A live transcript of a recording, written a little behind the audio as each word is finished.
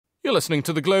You're listening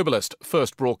to The Globalist,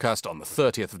 first broadcast on the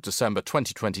 30th of December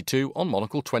 2022 on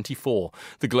Monocle 24.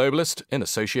 The Globalist in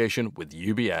association with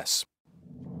UBS.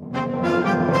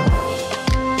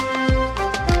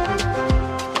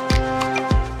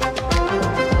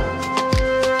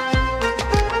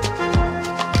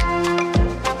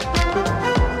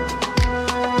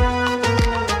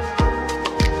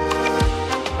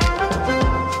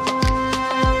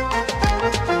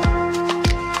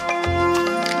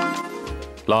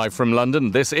 Live from London,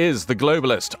 this is The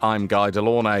Globalist. I'm Guy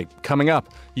Delaunay. Coming up,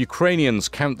 Ukrainians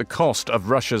count the cost of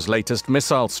Russia's latest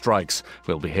missile strikes.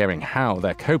 We'll be hearing how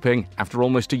they're coping after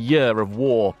almost a year of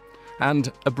war.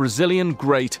 And a Brazilian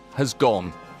great has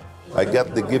gone. I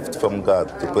got the gift from God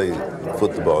to play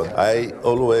football. I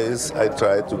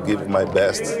try to give my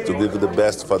best, to give the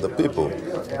best for the people,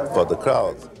 for the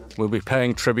crowd. We'll be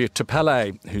paying tribute to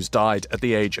Pelé, who's died at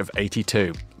the age of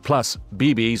 82. Plus,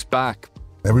 Bibi's back.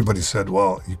 Everybody said,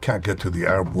 well, you can't get to the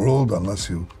Arab world unless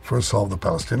you first solve the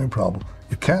Palestinian problem.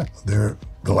 You can't. They're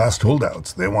the last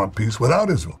holdouts. They want peace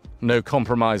without Israel. No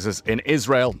compromises in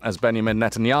Israel as Benjamin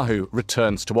Netanyahu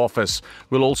returns to office.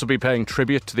 We'll also be paying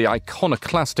tribute to the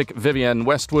iconoclastic Vivienne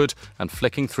Westwood and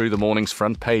flicking through the morning's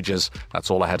front pages. That's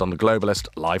all ahead on The Globalist,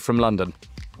 live from London.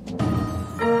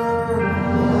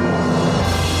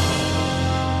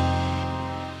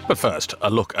 But first, a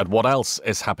look at what else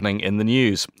is happening in the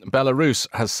news. Belarus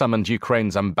has summoned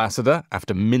Ukraine's ambassador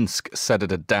after Minsk said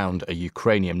it had downed a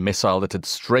Ukrainian missile that had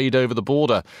strayed over the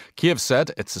border. Kiev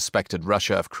said it suspected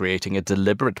Russia of creating a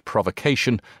deliberate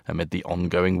provocation amid the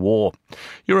ongoing war.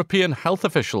 European health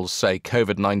officials say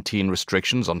COVID-19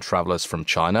 restrictions on travellers from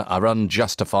China are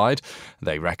unjustified.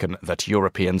 They reckon that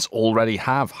Europeans already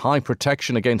have high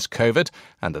protection against COVID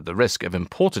and that the risk of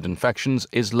imported infections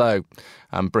is low.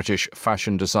 And British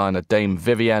fashion designer Dame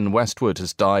Vivienne Westwood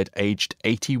has died aged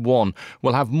 81.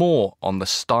 We'll have more on the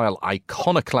style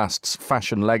iconoclast's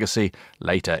fashion legacy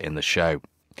later in the show.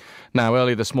 Now,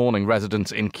 early this morning,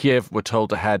 residents in Kiev were told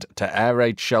to head to air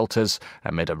raid shelters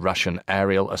amid a Russian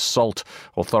aerial assault.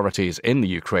 Authorities in the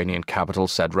Ukrainian capital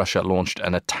said Russia launched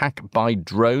an attack by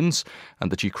drones and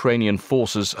that Ukrainian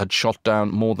forces had shot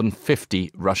down more than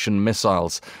 50 Russian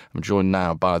missiles. I'm joined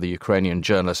now by the Ukrainian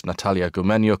journalist Natalia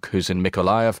Gumenyuk, who's in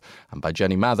Mykolaiv, and by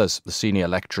Jenny Mathers, the senior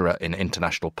lecturer in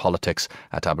international politics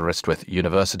at Aberystwyth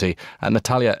University. And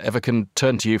Natalia, if I can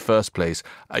turn to you first, please.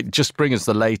 Just bring us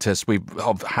the latest. We've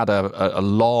had a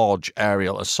large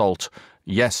aerial assault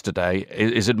yesterday.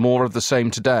 Is it more of the same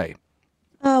today?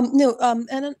 No,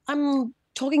 and I'm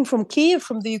talking from Kiev,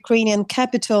 from the Ukrainian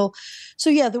capital. So,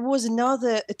 yeah, there was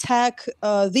another attack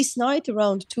this night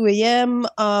around 2 a.m.,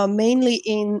 mainly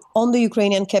on the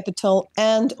Ukrainian capital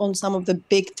and on some of the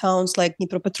big towns like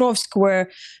Dnipropetrovsk, where,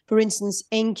 for instance,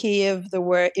 in Kiev, there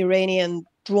were Iranian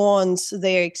drones.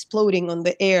 They're exploding on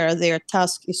the air. Their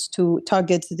task is to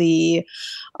target the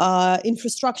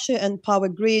infrastructure and power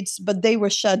grids, but they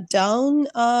were shut down,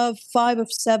 5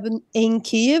 of 7 in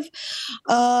Kiev,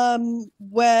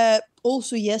 where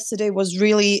also yesterday was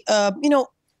really,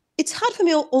 it's hard for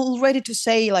me already to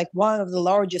say like one of the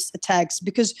largest attacks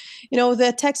because, the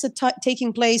attacks are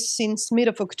taking place since mid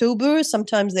of October.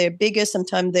 Sometimes they're bigger,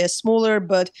 sometimes they're smaller,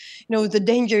 but, the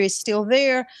danger is still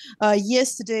there.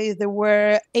 Yesterday, there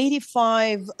were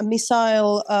 85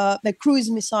 cruise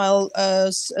missile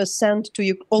sent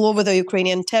to all over the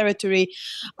Ukrainian territory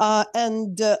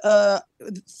and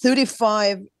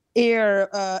 35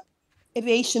 air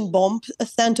aviation bomb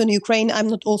sent on Ukraine. I'm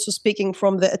not also speaking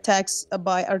from the attacks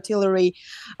by artillery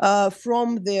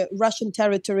from the Russian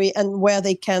territory and where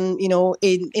they can,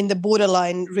 in the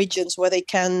borderline regions where they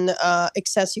can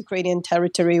access Ukrainian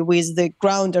territory with the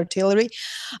ground artillery.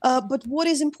 But what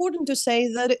is important to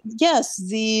say that, yes,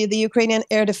 the Ukrainian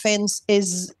air defense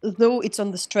is, though it's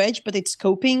on the stretch, but it's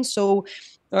coping. So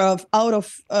out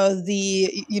of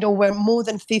where more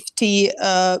than 50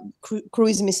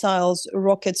 cruise missiles,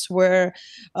 rockets were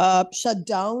shut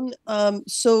down.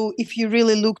 So if you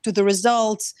really look to the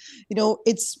results,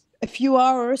 it's a few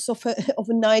hours of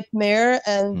a nightmare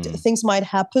and things might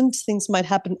happen. Things might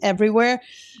happen everywhere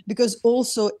because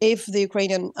also if the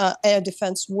Ukrainian air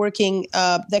defense working,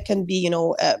 there can be,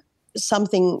 some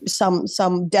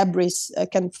debris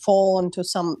can fall onto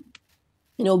some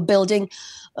building.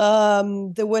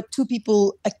 There were 2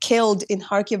 people killed in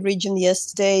Kharkiv region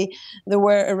yesterday. There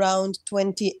were around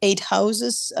 28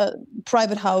 houses,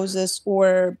 private houses,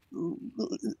 or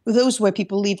those where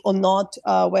people live or not,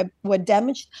 were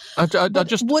damaged. I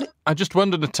just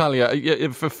wonder,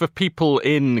 Natalia, for people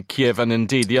in Kiev and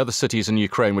indeed the other cities in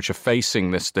Ukraine which are facing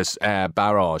this air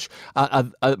barrage,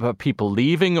 are people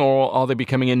leaving or are they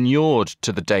becoming inured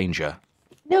to the danger?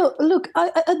 No, look,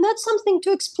 and that's something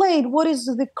to explain. What is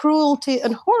the cruelty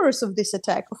and horrors of this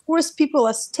attack? Of course, people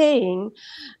are staying,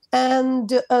 and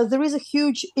there is a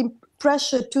huge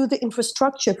pressure to the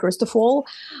infrastructure, first of all.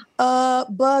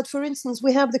 But for instance,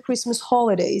 we have the Christmas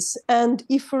holidays, and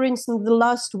if, for instance, the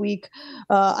last week,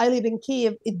 I live in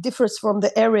Kiev, it differs from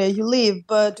the area you live,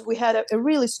 but we had a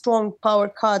really strong power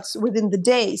cuts within the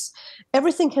days.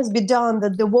 Everything has been done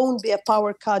that there won't be a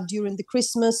power cut during the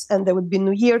Christmas, and there would be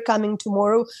New Year coming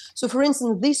tomorrow. So, for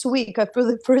instance, this week, for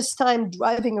the first time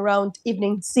driving around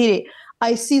Evening City,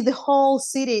 I see the whole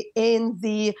city in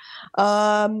the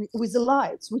with the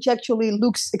lights, which actually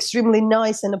looks extremely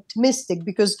nice and optimistic,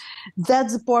 because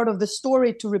that's a part of the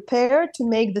story, to repair, to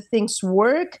make the things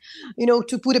work,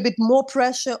 to put a bit more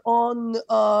pressure on,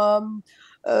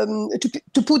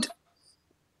 to put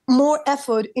more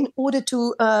effort in order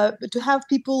to have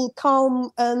people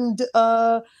calm and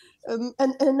a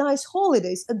nice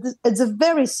holidays at the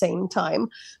very same time.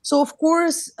 So of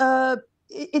course.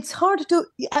 It's hard to,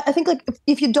 I think, like,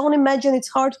 if you don't imagine, it's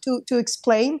hard to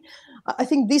explain. I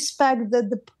think this fact that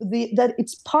that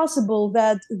it's possible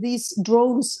that these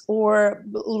drones or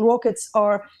rockets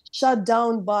are shut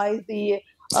down by the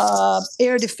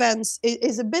air defense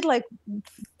is a bit like,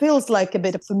 feels like a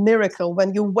bit of a miracle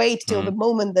when you wait till the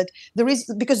moment that there is,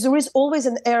 because there is always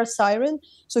an air siren.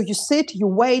 So you sit, you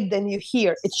wait, then you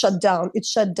hear it's shut down. It's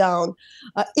shut down.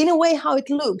 In a way, how it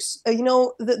looks,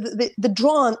 the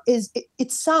drone is.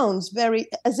 It sounds very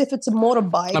as if it's a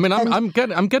motorbike. I mean,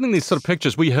 I'm getting these sort of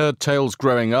pictures. We heard tales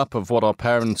growing up of what our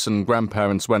parents and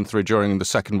grandparents went through during the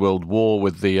Second World War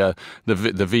with the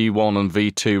V1 and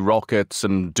V2 rockets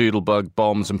and doodlebug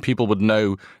bombs, and people would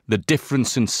know the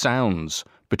difference in sounds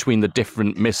between the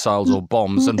different missiles or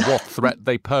bombs and what threat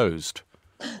they posed.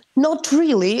 Not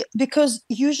really, because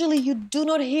usually you do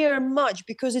not hear much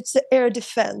because it's the air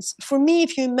defense. For me,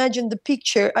 if you imagine the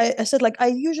picture, I said, like, I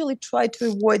usually try to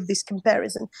avoid this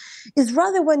comparison. It's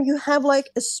rather when you have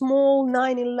like a small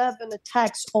 9/11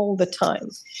 attacks all the time,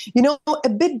 a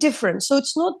bit different. So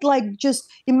it's not like just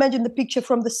imagine the picture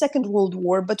from the Second World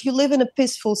War, but you live in a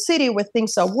peaceful city where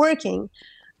things are working.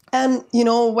 And,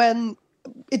 when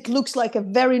it looks like a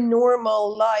very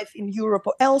normal life in Europe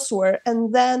or elsewhere,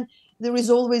 and then there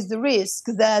is always the risk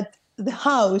that the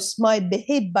house might be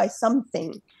hit by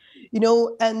something,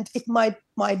 and it might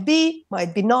be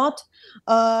not.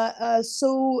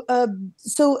 So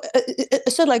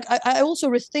like I also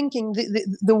rethinking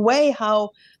the way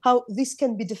how this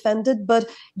can be defended, but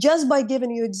just by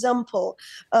giving you example,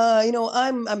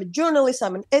 I'm a journalist,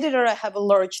 I'm an editor, I have a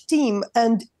large team,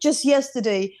 and just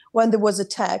yesterday when there was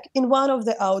attack in one of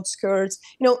the outskirts,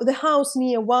 the house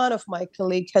near one of my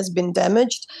colleagues has been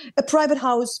damaged, a private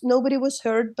house, nobody was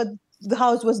hurt, but the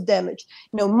house was damaged.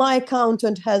 My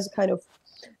accountant has kind of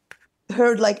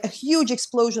heard like a huge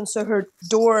explosion, so her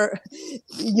door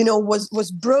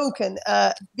was broken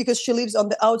because she lives on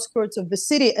the outskirts of the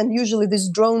city, and usually these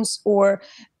drones or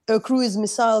cruise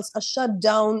missiles are shut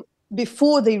down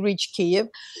before they reach Kiev.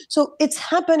 So it's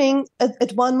happening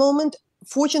at one moment.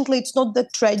 Fortunately, it's not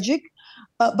that tragic,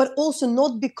 but also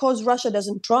not because Russia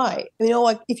doesn't try.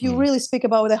 Like if you really speak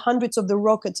about the hundreds of the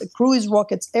rockets, cruise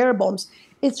rockets, air bombs,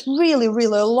 it's really,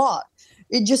 really a lot.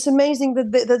 It's just amazing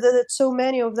that so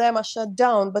many of them are shut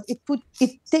down, but it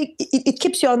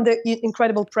keeps you under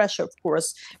incredible pressure, of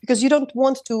course, because you don't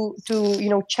want to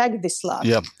check this lot.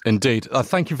 Yeah, indeed.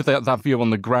 Thank you for that view on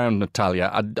the ground, Natalia.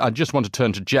 I just want to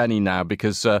turn to Jenny now,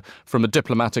 because from a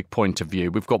diplomatic point of view,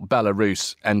 we've got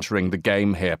Belarus entering the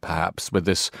game here, perhaps, with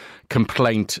this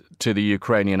complaint to the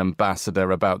Ukrainian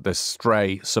ambassador about this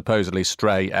supposedly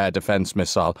stray air defense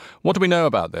missile. What do we know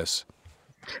about this?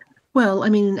 Well, I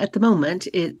mean, at the moment,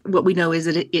 what we know is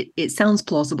that it sounds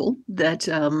plausible that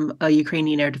a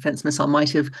Ukrainian air defense missile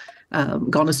might have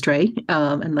gone astray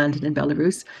and landed in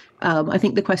Belarus. I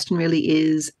think the question really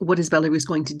is, what is Belarus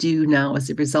going to do now as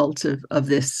a result of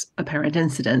this apparent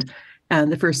incident?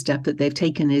 And the first step that they've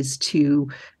taken is to,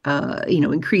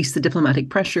 increase the diplomatic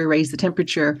pressure, raise the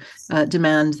temperature,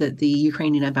 demand that the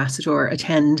Ukrainian ambassador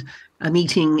attend a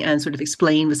meeting and sort of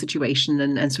explain the situation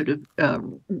and sort of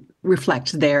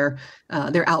reflect their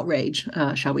outrage,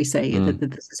 shall we say, that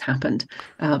this has happened.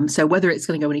 So whether it's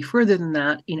going to go any further than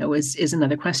that, is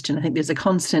another question. I think there's a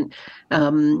constant,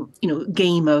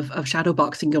 game of shadow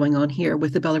boxing going on here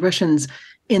with the Belarusians,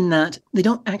 in that they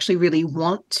don't actually really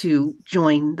want to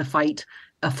join the fight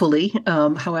fully.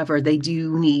 However, they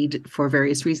do need, for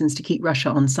various reasons, to keep Russia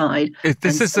on side.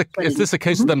 Is this a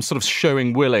case of them sort of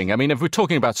showing willing? I mean, if we're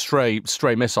talking about stray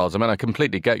missiles, I mean, I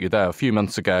completely get you there. A few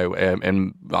months ago,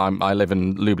 I live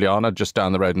in Ljubljana, just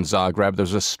down the road in Zagreb. There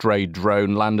was a stray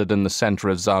drone landed in the centre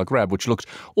of Zagreb, which looked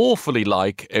awfully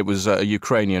like it was a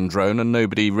Ukrainian drone, and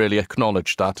nobody really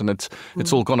acknowledged that. And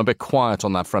it's all gone a bit quiet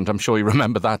on that front. I'm sure you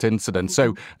remember that incident.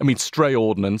 So, I mean, stray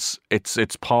ordnance, it's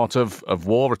part of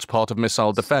war, it's part of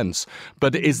missile defence.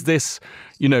 But is this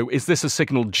a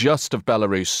signal just of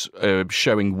Belarus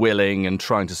showing willing and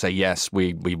trying to say, yes,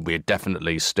 we're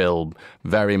definitely still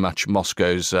very much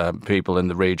Moscow's people in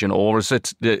the region, or is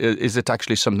it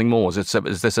actually something more?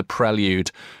 Is this a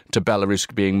prelude to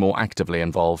Belarus being more actively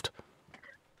involved?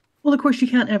 Well, of course, you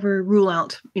can't ever rule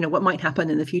out, what might happen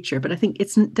in the future. But I think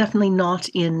it's definitely not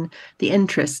in the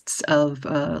interests of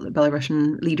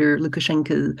Belarusian leader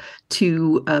Lukashenko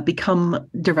to become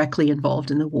directly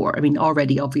involved in the war. I mean,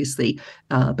 already, obviously,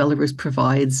 Belarus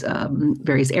provides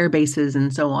various air bases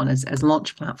and so on as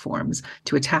launch platforms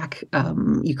to attack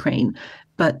Ukraine.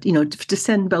 But, to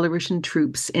send Belarusian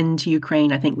troops into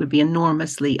Ukraine, I think, would be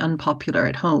enormously unpopular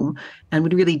at home and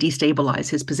would really destabilize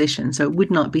his position. So it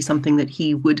would not be something that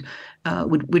he would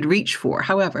reach for.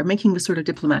 However, making the sort of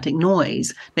diplomatic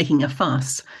noise, making a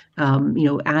fuss,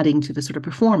 adding to the sort of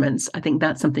performance, I think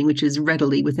that's something which is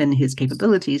readily within his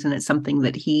capabilities, and it's something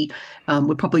that he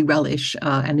would probably relish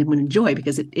and would enjoy,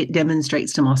 because it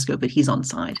demonstrates to Moscow that he's on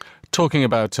side. Talking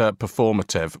about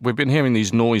performative, we've been hearing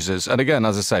these noises, and again,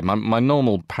 as I say, my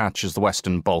normal patch is the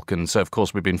Western Balkans, so of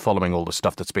course we've been following all the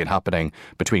stuff that's been happening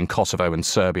between Kosovo and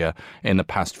Serbia in the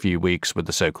past few weeks, with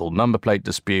the so-called number plate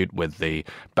dispute, with the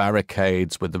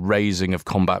barricades, with the raising of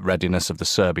combat readiness of the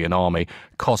Serbian army.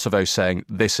 Kosovo saying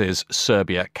this is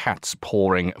Serbia cats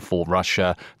pawing for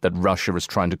Russia, that Russia is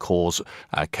trying to cause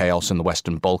chaos in the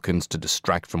Western Balkans to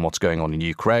distract from what's going on in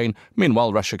Ukraine.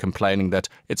 Meanwhile, Russia complaining that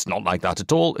it's not like that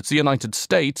at all. It's the United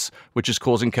States which is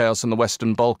causing chaos in the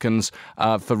Western Balkans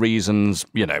for reasons.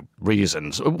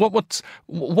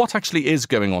 What actually is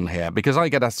going on here? Because I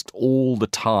get asked all the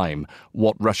time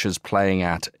what Russia's playing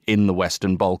at in the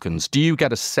Western Balkans. Do you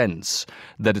get a sense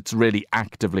that it's really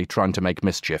actively trying to make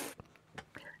mischief?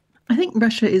 I think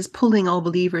Russia is pulling all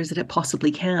the levers that it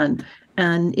possibly can.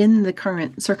 And in the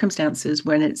current circumstances,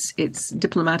 when it's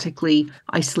diplomatically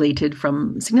isolated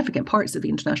from significant parts of the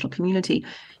international community,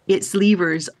 its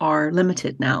levers are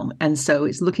limited now. And so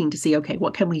it's looking to see, okay,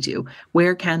 what can we do?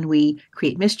 Where can we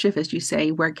create mischief, as you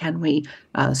say? Where can we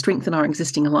strengthen our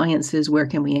existing alliances? Where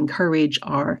can we encourage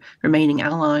our remaining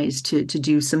allies to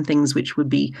do some things which would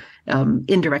be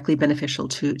indirectly beneficial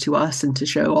to us, and to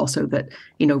show also that,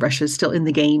 Russia is still in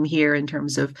the game here in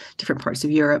terms of different parts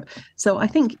of Europe. So I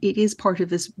think it is part of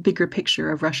this bigger picture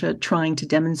of Russia trying to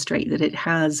demonstrate that it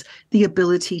has the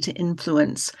ability to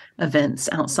influence events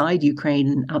outside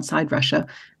Ukraine, outside Russia,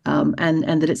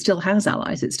 and that it still has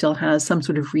allies. It still has some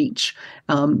sort of reach.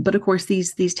 But of course,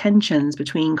 these tensions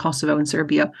between Kosovo and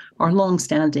Serbia are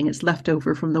long-standing. It's left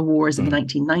over from the wars of the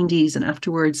 1990s and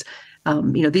afterwards.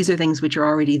 These are things which are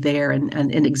already there and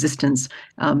in existence.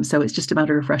 So it's just a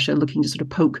matter of Russia looking to sort of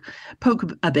poke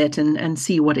a bit and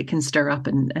see what it can stir up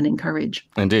and encourage.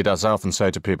 Indeed, as I often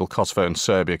say to people, Kosovo and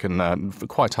Serbia can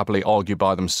quite happily argue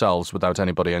by themselves without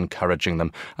anybody encouraging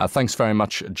them. Thanks very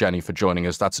much, Jenny, for joining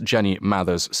us. That's Jenny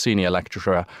Mathers, Senior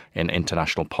Lecturer in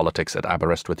International Politics at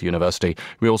Aberystwyth University.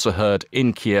 We also heard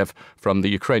in Kiev from the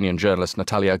Ukrainian journalist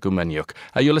Natalia Gumenyuk.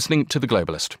 You're listening to The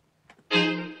Globalist.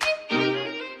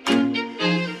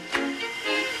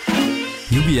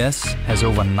 UBS has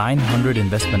over 900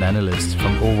 investment analysts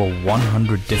from over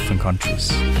 100 different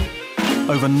countries.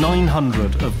 Over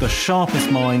 900 of the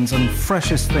sharpest minds and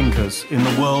freshest thinkers in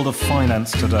the world of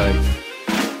finance today.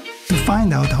 To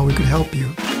find out how we could help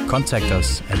you, contact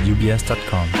us at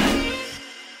ubs.com.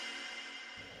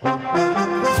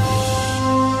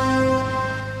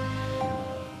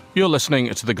 You're listening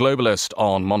to The Globalist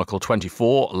on Monocle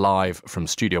 24, live from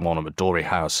Studio 1 at Midori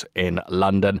House in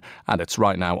London. And it's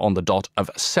right now on the dot of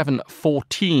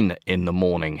 7:14 in the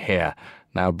morning here.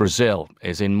 Now, Brazil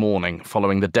is in mourning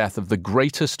following the death of the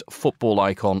greatest football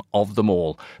icon of them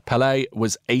all. Pelé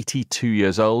was 82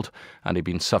 years old and he'd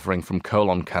been suffering from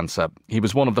colon cancer. He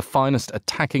was one of the finest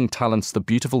attacking talents the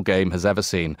beautiful game has ever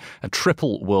seen. A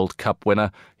triple World Cup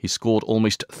winner, he scored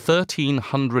almost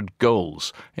 1,300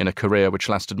 goals in a career which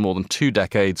lasted more than 2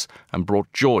 decades and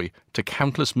brought joy to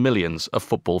countless millions of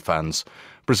football fans.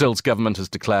 Brazil's government has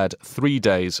declared 3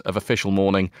 days of official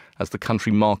mourning as the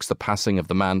country marks the passing of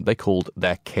the man they called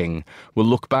their king. We'll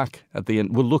look at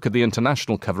the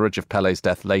international coverage of Pelé's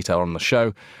death later on the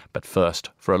show, but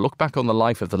first, for a look back on the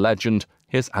life of the legend,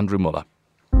 here's Andrew Muller.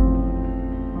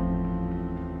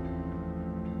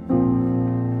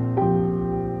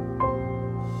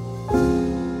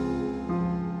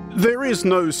 There is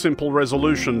no simple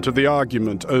resolution to the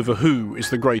argument over who is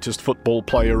the greatest football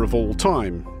player of all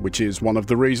time, which is one of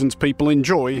the reasons people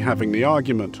enjoy having the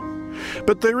argument.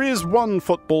 But there is one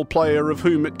football player of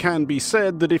whom it can be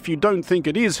said that if you don't think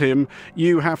it is him,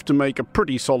 you have to make a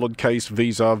pretty solid case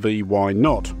vis-à-vis why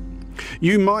not.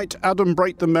 You might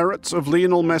adumbrate the merits of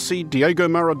Lionel Messi, Diego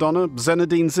Maradona,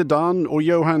 Zinedine Zidane or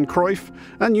Johan Cruyff,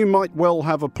 and you might well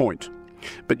have a point.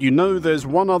 But you know there's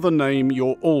one other name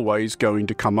you're always going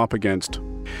to come up against.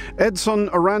 Edson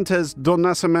Arantes do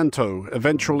Nascimento,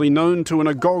 eventually known to an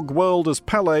agog world as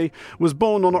Pelé, was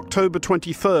born on October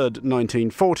 23,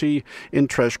 1940, in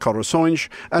Três Corações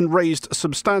and raised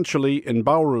substantially in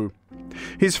Bauru.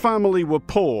 His family were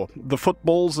poor. The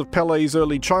footballs of Pelé's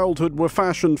early childhood were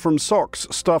fashioned from socks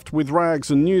stuffed with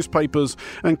rags and newspapers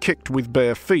and kicked with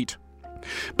bare feet.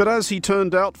 But as he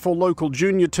turned out for local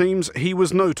junior teams, he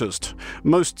was noticed,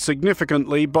 most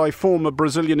significantly by former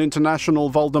Brazilian international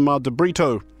Valdemar de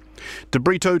Brito. De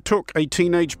Brito took a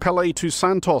teenage Pelé to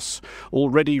Santos,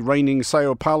 already reigning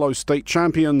Sao Paulo state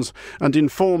champions, and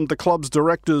informed the club's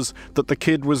directors that the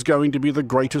kid was going to be the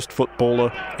greatest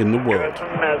footballer in the world.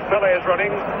 As Pelé is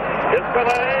running, is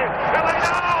Pelé? Pelé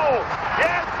now!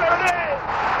 Yes, there it is!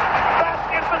 That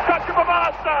is the touch of a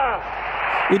master!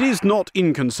 It is not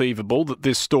inconceivable that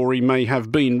this story may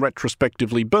have been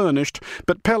retrospectively burnished,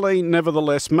 but Pelé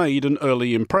nevertheless made an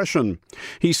early impression.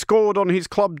 He scored on his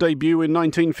club debut in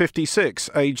 1956,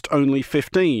 aged only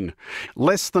 15.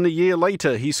 Less than a year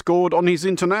later, he scored on his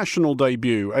international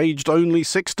debut, aged only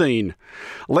 16.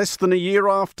 Less than a year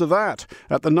after that,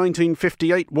 at the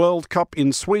 1958 World Cup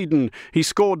in Sweden, he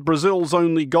scored Brazil's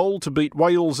only goal to beat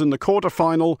Wales in the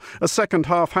quarter-final, a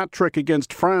second-half hat-trick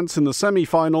against France in the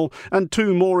semi-final, and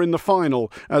two more in the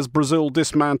final as Brazil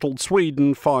dismantled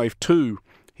Sweden 5-2.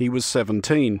 He was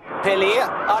 17. Pelé,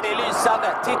 ja det är lysande.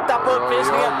 Titta på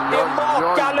uppvisningen. Det är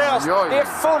makalöst. Det är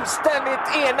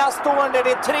fullständigt enastående.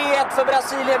 Det är 3-1 för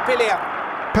Brasilien, Pelé.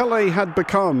 Pelé had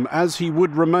become, as he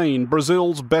would remain,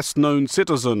 Brazil's best-known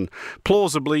citizen,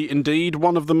 plausibly indeed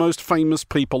one of the most famous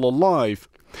people alive.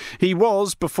 He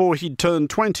was, before he'd turned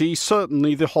 20,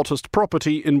 certainly the hottest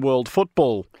property in world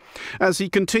football. As he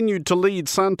continued to lead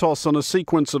Santos on a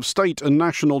sequence of state and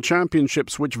national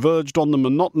championships which verged on the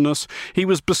monotonous, he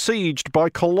was besieged by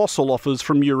colossal offers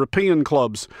from European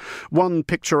clubs. One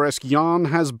picturesque yarn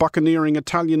has buccaneering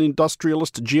Italian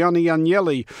industrialist Gianni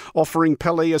Agnelli offering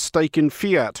Pelé a stake in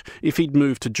Fiat if he'd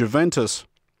move to Juventus.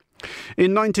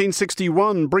 In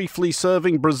 1961, briefly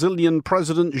serving Brazilian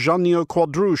President Jânio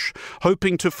Quadros,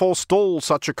 hoping to forestall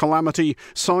such a calamity,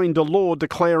 signed a law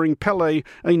declaring Pelé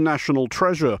a national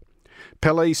treasure.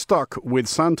 Pelé stuck with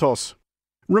Santos.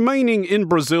 Remaining in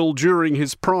Brazil during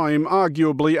his prime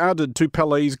arguably added to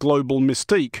Pelé's global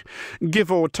mystique. Give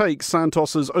or take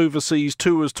Santos's overseas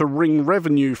tours to wring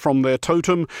revenue from their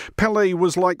totem, Pelé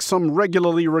was like some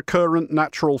regularly recurrent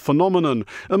natural phenomenon,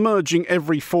 emerging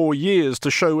every 4 years to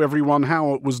show everyone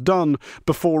how it was done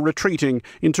before retreating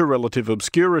into relative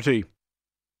obscurity.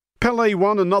 Pelé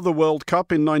won another World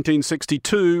Cup in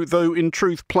 1962, though in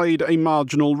truth played a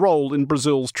marginal role in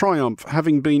Brazil's triumph,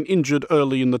 having been injured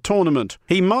early in the tournament.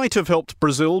 He might have helped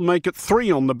Brazil make it 3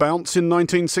 on the bounce in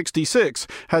 1966,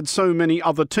 had so many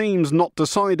other teams not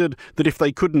decided that if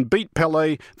they couldn't beat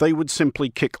Pelé, they would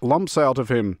simply kick lumps out of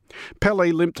him.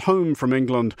 Pelé limped home from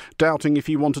England, doubting if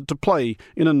he wanted to play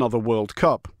in another World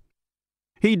Cup.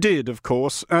 He did, of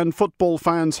course, and football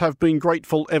fans have been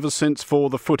grateful ever since for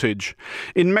the footage.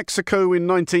 In Mexico in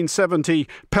 1970,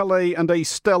 Pelé and a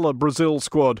stellar Brazil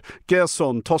squad,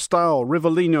 Gerson, Tostão,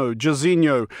 Rivellino,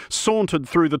 Jairzinho, sauntered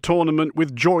through the tournament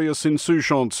with joyous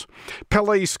insouciance.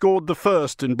 Pelé scored the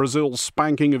first in Brazil's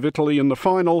spanking of Italy in the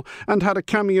final and had a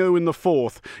cameo in the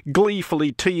fourth,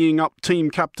 gleefully teeing up team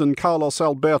captain Carlos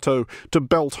Alberto to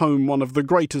belt home one of the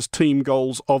greatest team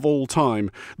goals of all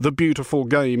time, the beautiful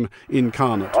game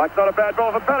incarnate. That's not a bad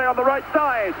ball for Pelé on the right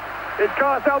side. It's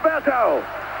Carlos Alberto.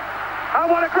 And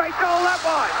what a great goal that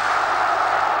was!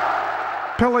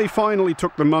 Pelé finally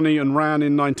took the money and ran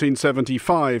in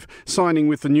 1975, signing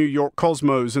with the New York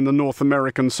Cosmos in the North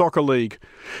American Soccer League.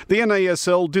 The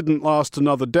NASL didn't last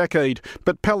another decade,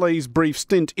 but Pelé's brief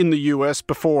stint in the US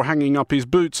before hanging up his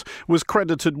boots was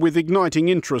credited with igniting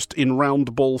interest in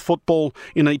round ball football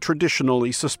in a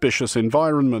traditionally suspicious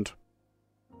environment.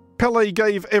 Pelé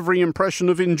gave every impression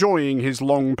of enjoying his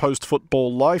long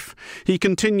post-football life. He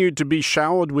continued to be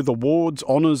showered with awards,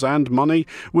 honours and money,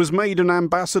 was made an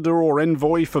ambassador or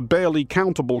envoy for barely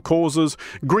countable causes,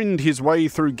 grinned his way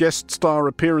through guest star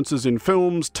appearances in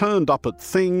films, turned up at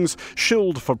things,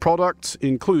 shilled for products,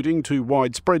 including to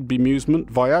widespread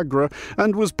bemusement Viagra,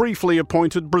 and was briefly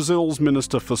appointed Brazil's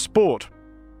Minister for Sport.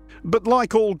 But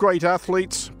like all great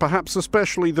athletes, perhaps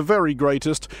especially the very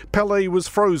greatest, Pelé was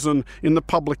frozen in the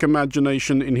public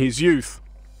imagination in his youth.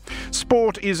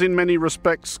 Sport is in many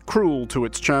respects cruel to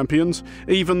its champions.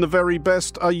 Even the very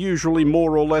best are usually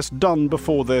more or less done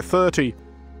before they're 30.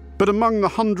 But among the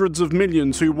hundreds of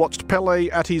millions who watched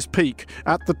Pelé at his peak,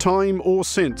 at the time or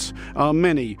since, are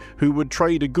many who would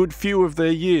trade a good few of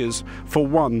their years for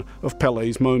one of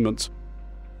Pelé's moments.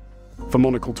 For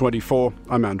Monocle 24,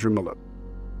 I'm Andrew Muller.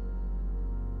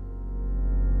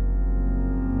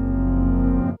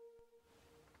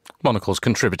 Monocle's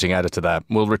contributing editor there.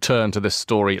 We'll return to this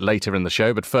story later in the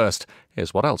show, but first,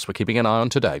 here's what else we're keeping an eye on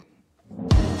today.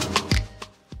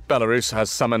 Belarus has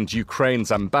summoned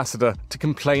Ukraine's ambassador to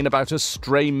complain about a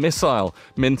stray missile.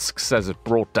 Minsk says it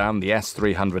brought down the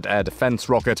S-300 air defense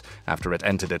rocket after it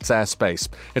entered its airspace.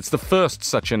 It's the first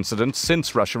such incident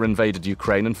since Russia invaded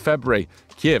Ukraine in February.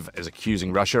 Kyiv is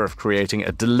accusing Russia of creating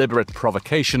a deliberate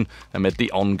provocation amid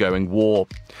the ongoing war.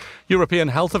 European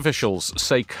health officials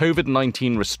say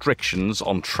COVID-19 restrictions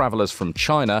on travellers from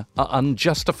China are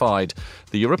unjustified.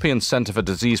 The European Centre for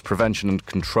Disease Prevention and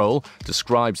Control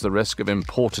describes the risk of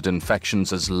imported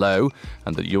infections as low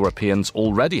and that Europeans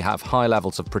already have high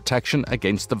levels of protection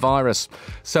against the virus.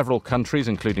 Several countries,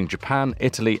 including Japan,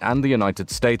 Italy and the United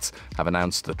States, have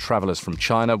announced that travellers from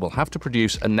China will have to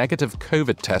produce a negative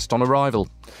COVID test on arrival.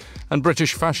 And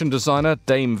British fashion designer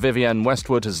Dame Vivienne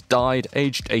Westwood has died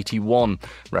aged 81.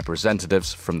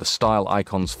 Representatives from the style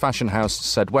icon's fashion house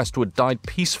said Westwood died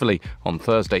peacefully on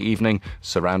Thursday evening,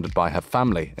 surrounded by her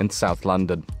family in South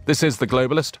London. This is The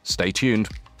Globalist. Stay tuned.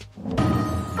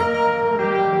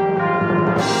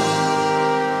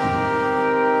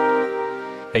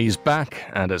 He's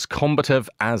back and as combative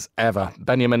as ever.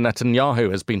 Benjamin Netanyahu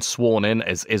has been sworn in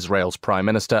as Israel's Prime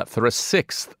Minister for a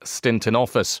sixth stint in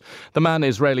office. The man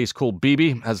Israelis call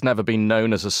Bibi has never been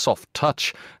known as a soft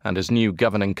touch, and his new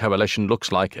governing coalition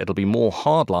looks like it'll be more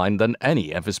hardline than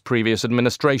any of his previous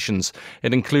administrations.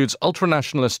 It includes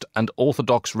ultranationalist and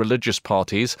orthodox religious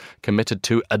parties committed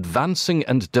to advancing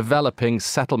and developing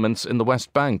settlements in the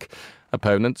West Bank.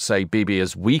 Opponents say Bibi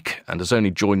is weak and has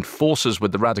only joined forces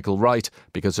with the radical right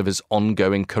because of his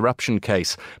ongoing corruption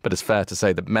case. But it's fair to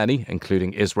say that many,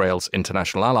 including Israel's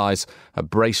international allies, are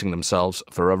bracing themselves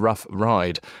for a rough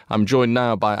ride. I'm joined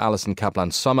now by Alison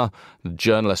Kaplan-Sommer, the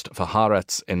journalist for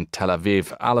Haaretz in Tel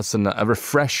Aviv. Alison, a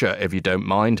refresher, if you don't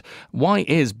mind. Why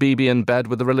is Bibi in bed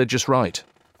with the religious right?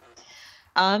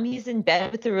 He's in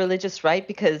bed with the religious right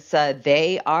because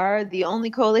they are the only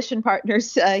coalition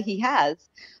partners he has.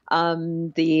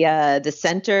 The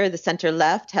center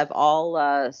left have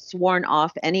all sworn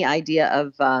off any idea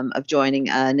of joining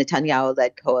a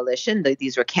Netanyahu-led coalition.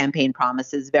 These were campaign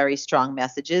promises, very strong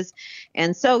messages,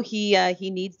 and so he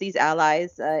needs these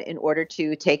allies in order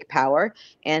to take power.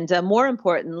 And more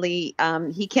importantly,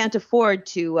 he can't afford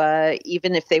to,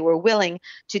 even if they were willing,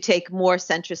 to take more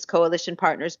centrist coalition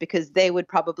partners because they would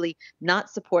probably not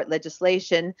support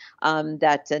legislation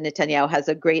that Netanyahu has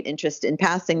a great interest in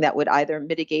passing that would either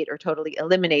mitigate or totally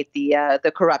eliminate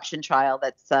the corruption trial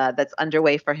that's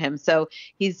underway for him. So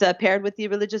he's paired with the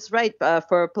religious right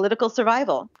for political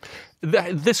survival.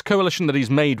 This coalition that he's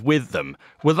made with them,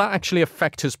 will that actually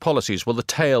affect his policies? Will the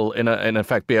tail, in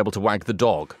effect, be able to wag the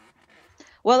dog?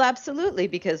 Well, absolutely,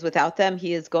 because without them,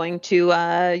 he is going to,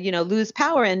 lose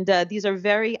power. And these are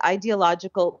very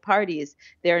ideological parties.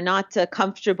 They're not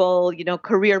comfortable,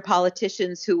 career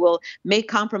politicians who will make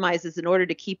compromises in order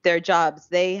to keep their jobs.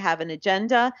 They have an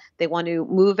agenda. They want to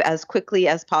move as quickly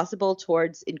as possible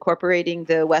towards incorporating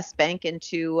the West Bank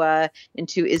into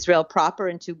Israel proper,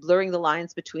 into blurring the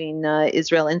lines between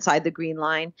Israel inside the Green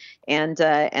Line and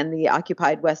the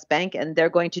occupied West Bank. And they're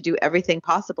going to do everything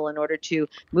possible in order to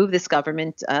move this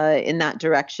government in that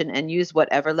direction and use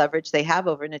whatever leverage they have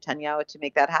over Netanyahu to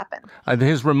make that happen. And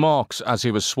his remarks as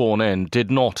he was sworn in did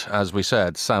not, as we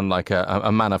said, sound like a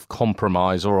man of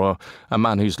compromise or a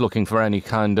man who's looking for any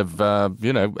kind of,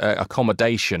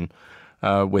 accommodation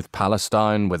with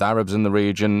Palestine, with Arabs in the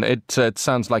region. It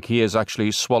sounds like he is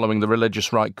actually swallowing the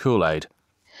religious right Kool-Aid.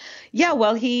 Yeah,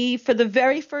 well, for the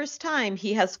very first time,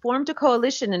 he has formed a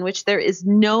coalition in which there is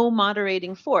no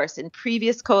moderating force. In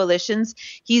previous coalitions,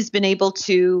 he's been able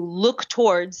to look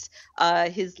towards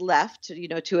his left,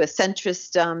 to a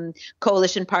centrist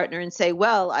coalition partner and say,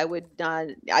 well,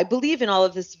 I believe in all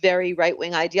of this very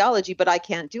right-wing ideology, but I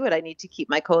can't do it. I need to keep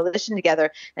my coalition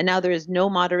together. And now there is no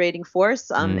moderating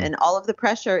force, and all of the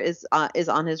pressure is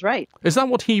on his right. Is that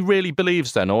what he really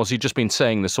believes then, or has he just been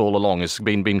saying this all along? It's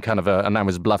been kind of now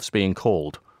his bluff's being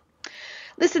called?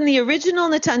 Listen, the original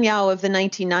Netanyahu of the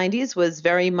 1990s was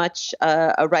very much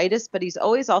a rightist, but he's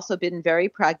always also been very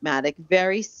pragmatic,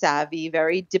 very savvy,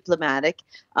 very diplomatic.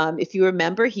 If you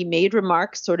remember, he made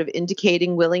remarks sort of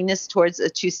indicating willingness towards a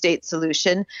two-state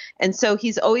solution. And so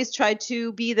he's always tried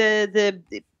to be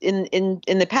in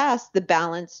the past, the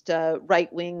balanced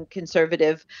right-wing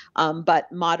conservative,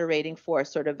 but moderating force,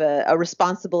 sort of a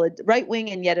responsible right-wing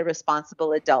and yet a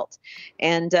responsible adult.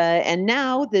 And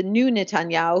now the new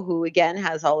Netanyahu, who again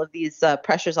has all of these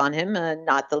pressures on him,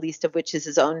 not the least of which is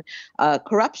his own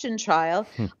corruption trial,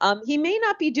 he may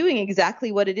not be doing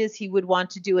exactly what it is he would want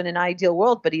to do in an ideal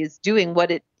world, but he is doing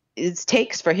what it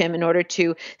takes for him in order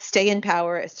to stay in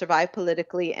power, survive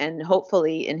politically, and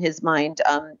hopefully, in his mind,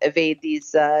 evade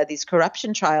these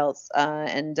corruption trials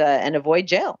and avoid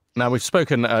jail. Now, you've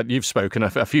spoken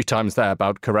a few times there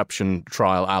about corruption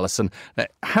trial, Alison.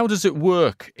 How does it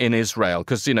work in Israel?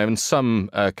 Because, in some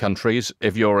countries,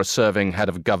 if you're a serving head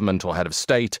of government or head of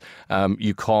state,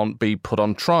 you can't be put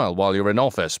on trial while you're in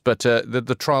office. But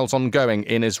the trial's ongoing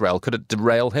in Israel. Could it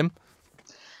derail him?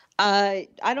 I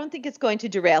don't think it's going to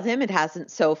derail him. It hasn't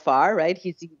so far, right?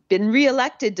 He's been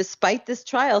reelected despite this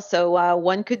trial. So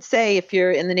one could say, if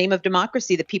you're in the name of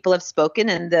democracy, the people have spoken,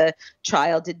 and the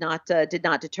trial did not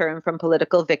deter him from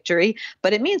political victory.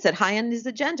 But it means that high on his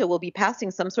agenda will be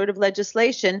passing some sort of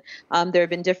legislation. There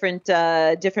have been different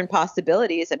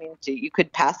possibilities. I mean, you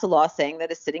could pass a law saying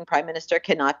that a sitting prime minister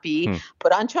cannot be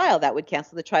put on trial. That would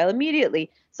cancel the trial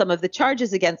immediately. Some of the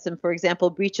charges against him, for example,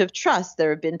 breach of trust. There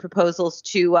have been proposals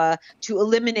to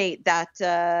eliminate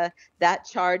that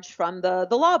charge from the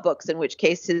law books, in which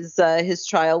case his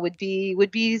trial would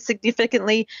be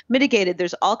significantly mitigated.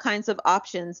 There's all kinds of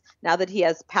options now that he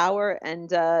has power and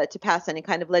to pass any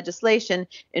kind of legislation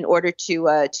in order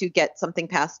to get something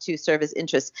passed to serve his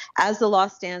interests. As the law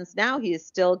stands now, he is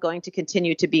still going to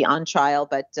continue to be on trial,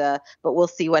 but we'll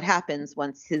see what happens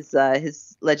once his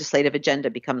legislative agenda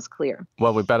becomes clear.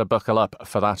 Well, we better buckle up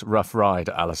for that rough ride,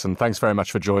 Alison. Thanks very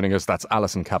much for joining us. That's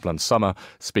Alison Kaplan-Sommer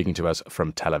speaking to us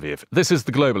from Tel Aviv. This is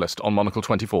The Globalist on Monocle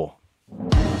 24.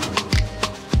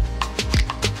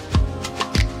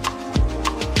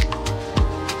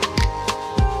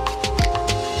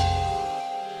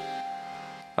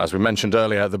 As we mentioned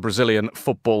earlier, the Brazilian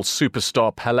football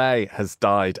superstar Pelé has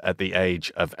died at the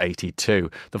age of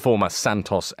 82. The former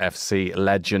Santos FC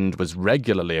legend was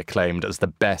regularly acclaimed as the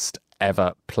best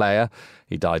ever player.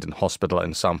 He died in hospital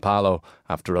in São Paulo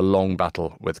after a long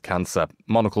battle with cancer.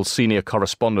 Monocle's senior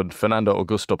correspondent Fernando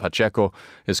Augusto Pacheco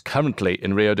is currently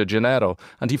in Rio de Janeiro,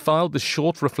 and he filed this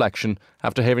short reflection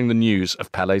after hearing the news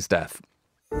of Pelé's death.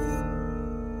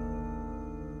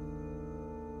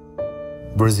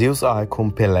 Brazil's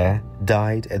icon Pelé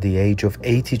died at the age of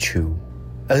 82.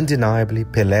 Undeniably,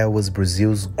 Pelé was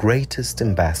Brazil's greatest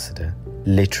ambassador,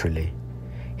 literally.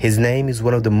 His name is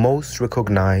one of the most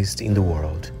recognized in the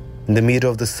world. In the middle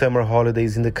of the summer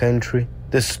holidays in the country,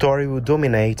 the story will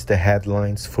dominate the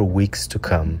headlines for weeks to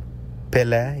come.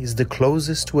 Pelé is the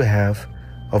closest we have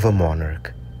of a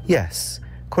monarch. Yes,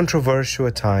 controversial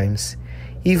at times,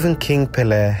 even King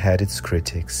Pelé had its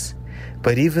critics.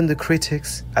 But even the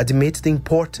critics admit the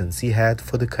importance he had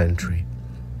for the country.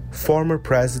 Former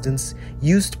presidents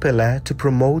used Pelé to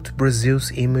promote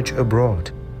Brazil's image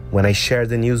abroad. When I shared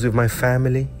the news with my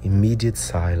family, immediate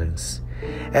silence.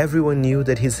 Everyone knew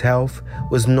that his health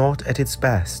was not at its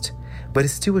best, but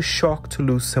it's still a shock to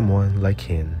lose someone like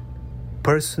him.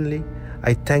 Personally,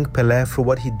 I thank Pelé for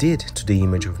what he did to the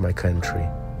image of my country.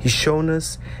 He's shown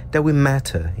us that we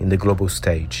matter in the global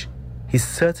stage. He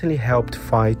certainly helped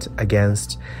fight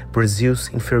against Brazil's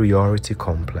inferiority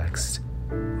complex.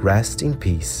 Rest in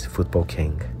peace, football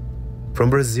king. From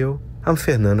Brazil, I'm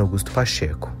Fernando Augusto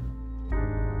Pacheco.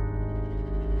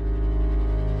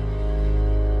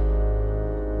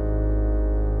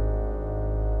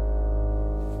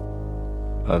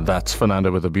 That's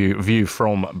Fernando with a view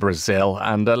from Brazil.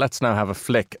 And let's now have a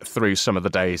flick through some of the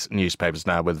day's newspapers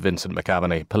now with Vincent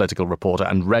McAvenny, political reporter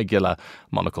and regular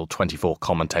Monocle 24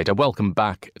 commentator. Welcome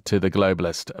back to The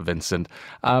Globalist, Vincent.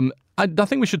 I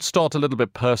think we should start a little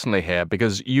bit personally here,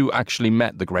 because you actually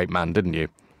met the great man, didn't you?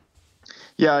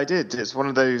 Yeah, I did. It's one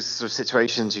of those sort of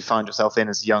situations you find yourself in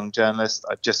as a young journalist.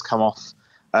 I'd just come off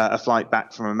a flight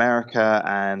back from America,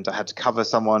 and I had to cover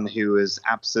someone who was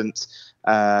absent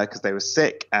because they were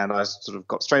sick, and I sort of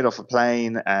got straight off a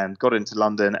plane and got into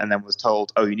London, and then was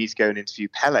told, oh, you need to go and interview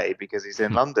Pelé because he's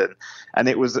in London. And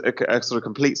it was a sort of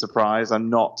complete surprise. I'm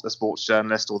not a sports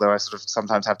journalist, although I sort of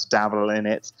sometimes have to dabble in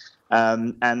it.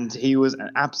 And he was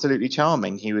absolutely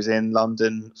charming. He was in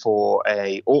London for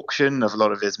a auction of a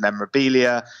lot of his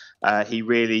memorabilia. He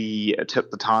really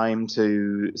took the time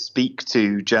to speak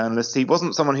to journalists. He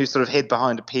wasn't someone who sort of hid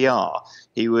behind a PR.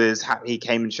 He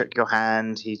came and shook your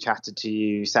hand. He chatted to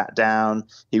you, sat down.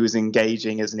 He was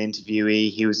engaging as an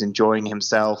interviewee. He was enjoying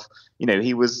himself.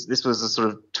 This was a sort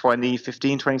of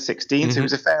 2015, 2016. So he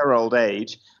was a fair old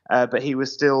age. But he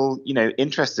was still,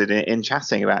 interested in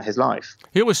chatting about his life.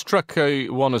 He always struck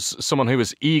one as someone who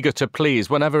was eager to please.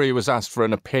 Whenever he was asked for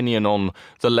an opinion on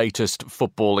the latest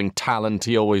footballing talent,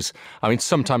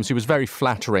 sometimes he was very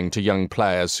flattering to young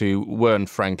players who weren't,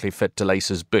 frankly, fit to lace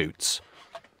his boots.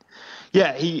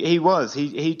 Yeah, he was.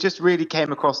 He just really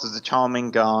came across as a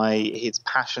charming guy. His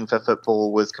passion for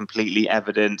football was completely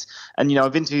evident. And,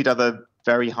 I've interviewed other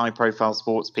very high-profile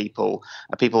sports people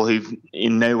who've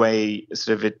in no way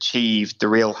sort of achieved the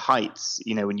real heights,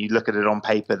 when you look at it on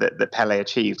paper that Pelé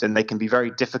achieved. And they can be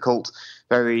very difficult,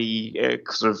 very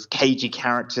sort of cagey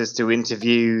characters to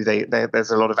interview. There's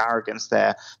a lot of arrogance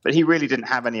there. But he really didn't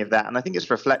have any of that. And I think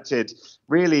it's reflected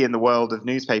really in the world of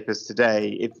newspapers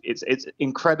today. It's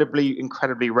incredibly,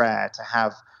 incredibly rare to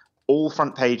have all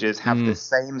front pages have the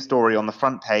same story on the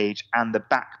front page and the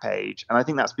back page. And I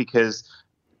think that's because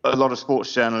a lot of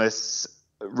sports journalists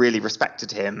really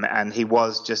respected him, and he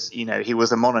was just, he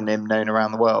was a mononym known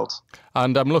around the world.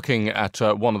 And I'm looking at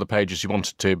one of the pages you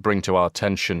wanted to bring to our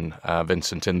attention,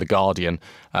 Vincent, in The Guardian.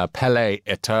 Pelé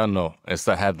Eterno is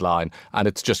the headline, and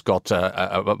it's just got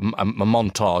a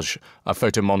montage, a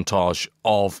photo montage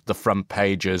of the front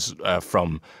pages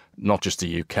from not just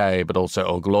the UK, but also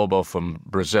O Globo from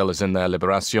Brazil is in there,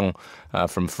 Libération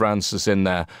from France is in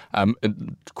there.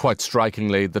 Quite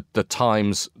strikingly, the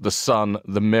Times, the Sun,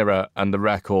 the Mirror and the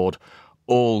Record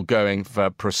all going for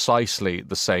precisely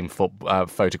the same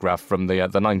photograph from the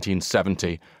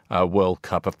 1970 World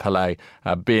Cup of Pelé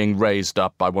being raised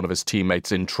up by one of his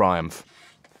teammates in triumph.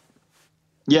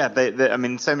 Yeah,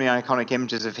 so many iconic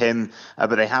images of him,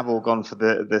 but they have all gone for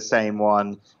the same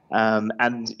one.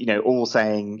 And, all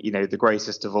saying, the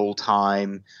greatest of all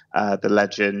time, the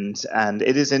legend. And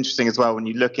it is interesting as well when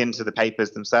you look into the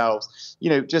papers themselves,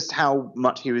 just how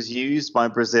much he was used by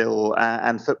Brazil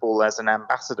and football as an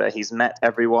ambassador. He's met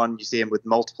everyone. You see him with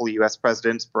multiple US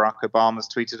presidents. Barack Obama's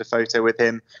tweeted a photo with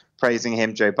him, praising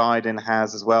him. Joe Biden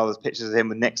has as well. There's pictures of him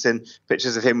with Nixon,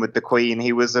 pictures of him with the Queen.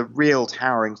 He was a real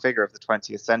towering figure of the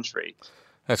 20th century.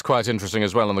 It's quite interesting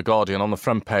as well on The Guardian, on the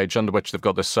front page, under which they've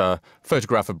got this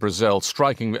photograph of Brazil,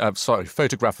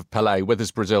 photograph of Pelé with his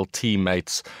Brazil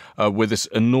teammates, with this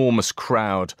enormous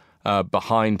crowd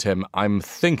behind him. I'm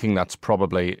thinking that's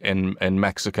probably in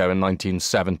Mexico in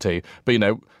 1970.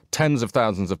 But, tens of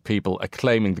thousands of people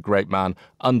acclaiming the great man.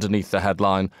 Underneath the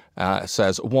headline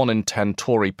says 1 in 10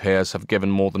 Tory peers have given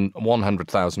more than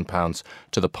 £100,000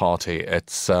 to the party.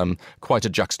 It's quite a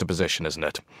juxtaposition, isn't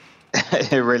it?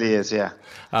 It really is, yeah.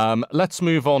 Let's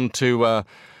move on to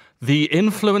the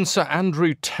influencer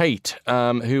Andrew Tate,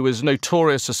 who is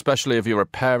notorious, especially if you're a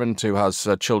parent who has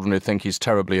children who think he's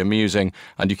terribly amusing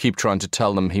and you keep trying to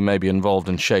tell them he may be involved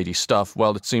in shady stuff.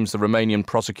 Well, it seems the Romanian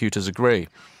prosecutors agree.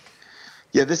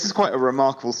 Yeah, this is quite a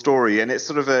remarkable story, and it's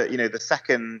sort of the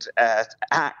second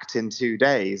act in 2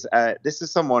 days. This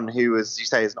is someone who, as you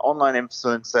say, is an online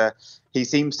influencer. He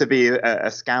seems to be a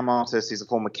scam artist. He's a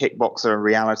former kickboxer, a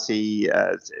reality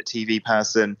TV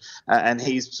person, and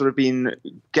he's sort of been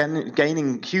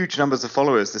gaining huge numbers of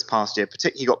followers this past year.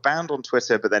 Particularly, he got banned on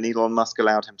Twitter, but then Elon Musk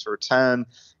allowed him to return.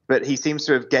 But he seems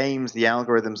to have gamed the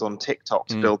algorithms on TikTok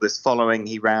to build this following.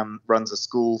 He runs a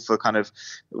school for kind of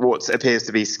what appears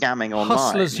to be scamming online.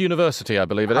 Hustlers University, I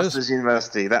believe it is. Hustlers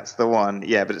University, that's the one.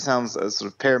 Yeah, but it sounds a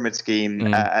sort of pyramid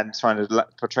scheme and trying to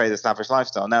portray this lavish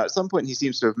lifestyle. Now, at some point, he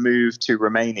seems to have moved to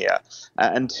Romania.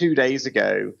 And 2 days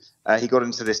ago, he got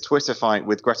into this Twitter fight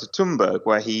with Greta Thunberg,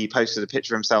 where he posted a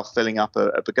picture of himself filling up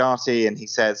a Bugatti, and he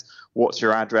says, "What's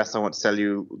your address? I want to tell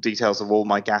you details of all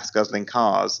my gas-guzzling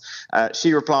cars."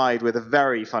 She replied with a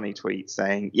very funny tweet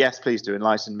saying, "Yes, please do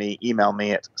enlighten me. Email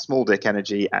me at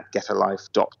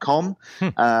smalldickenergy@getalife.com."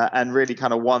 And really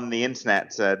kind of won the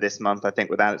internet this month, I think,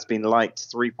 with that. It's been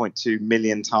liked 3.2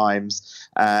 million times.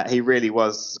 He really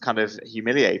was kind of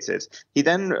humiliated. He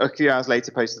then, a few hours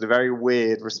later, posted a very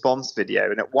weird response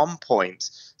video, and at one point,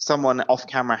 someone off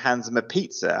camera hands him a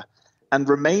pizza, and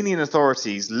Romanian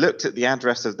authorities looked at the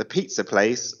address of the pizza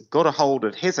place, got a hold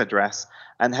of his address,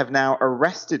 and have now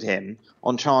arrested him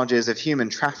on charges of human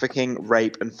trafficking,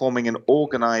 rape, and forming an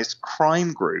organized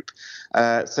crime group.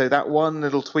 So that one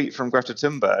little tweet from Greta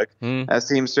Thunberg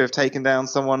seems to have taken down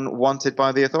someone wanted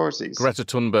by the authorities. Greta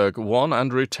Thunberg 1,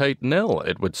 Andrew Tate 0,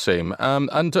 it would seem.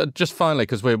 And just finally,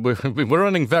 because we're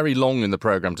running very long in the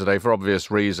programme today for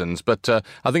obvious reasons, but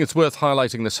I think it's worth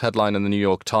highlighting this headline in the New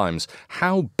York Times.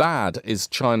 How bad is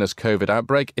China's COVID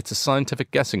outbreak? It's a scientific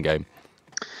guessing game.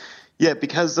 Yeah,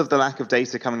 because of the lack of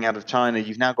data coming out of China,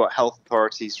 you've now got health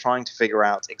authorities trying to figure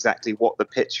out exactly what the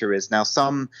picture is. Now,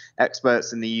 some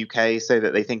experts in the UK say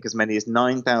that they think as many as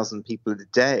 9,000 people a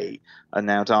day are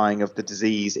now dying of the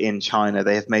disease in China.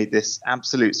 They have made this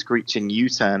absolute screeching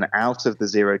U-turn out of the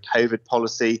zero COVID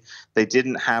policy. They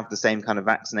didn't have the same kind of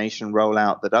vaccination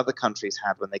rollout that other countries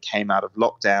had when they came out of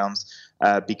lockdowns.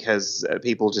 Because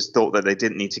people just thought that they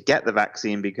didn't need to get the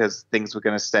vaccine because things were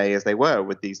going to stay as they were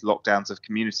with these lockdowns of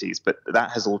communities. But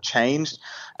that has all changed.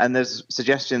 And there's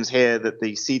suggestions here that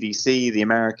the CDC, the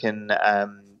American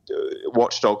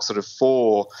watchdog sort of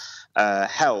for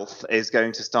health, is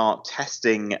going to start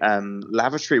testing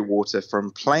lavatory water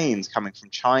from planes coming from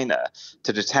China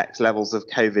to detect levels of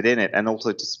COVID in it and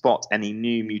also to spot any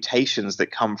new mutations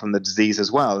that come from the disease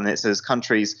as well. And it says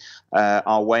countries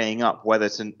are weighing up whether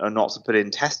to or not to put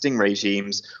in testing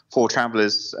regimes for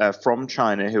travellers from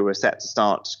China who are set to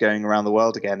start going around the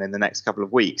world again in the next couple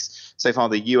of weeks. So far,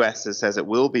 the US says it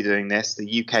will be doing this.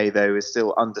 The UK, though, is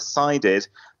still undecided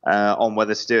on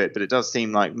whether to do it. But it does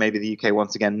seem like maybe the UK,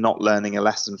 once again, not learning a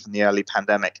lesson from the early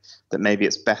pandemic, that maybe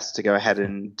it's best to go ahead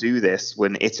and do this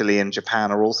when Italy and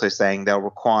Japan are also saying they'll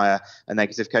require a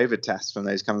negative COVID test from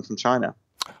those coming from China.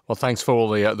 Well, thanks for all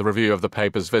the review of the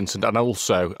papers, Vincent, and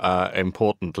also,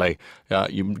 importantly,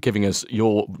 you giving us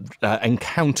your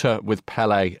encounter with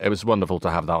Pele. It was wonderful to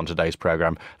have that on today's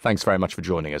programme. Thanks very much for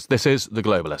joining us. This is The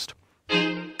Globalist.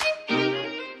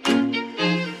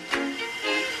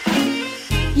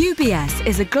 UBS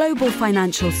is a global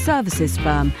financial services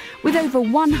firm with over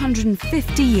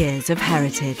 150 years of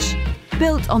heritage.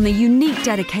 Built on the unique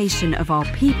dedication of our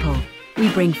people,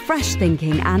 we bring fresh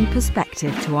thinking and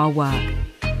perspective to our work.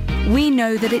 We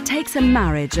know that it takes a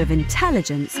marriage of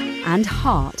intelligence and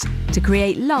heart to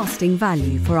create lasting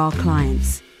value for our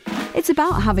clients. It's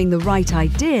about having the right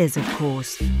ideas, of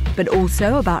course, but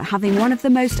also about having one of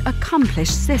the most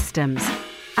accomplished systems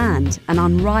and an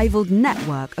unrivaled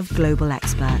network of global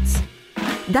experts.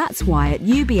 That's why at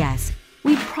UBS,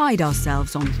 we pride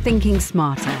ourselves on thinking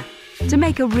smarter to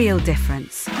make a real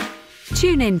difference.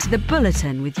 Tune in to The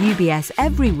Bulletin with UBS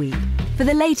every week for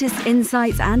the latest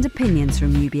insights and opinions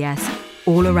from UBS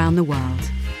all around the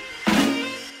world.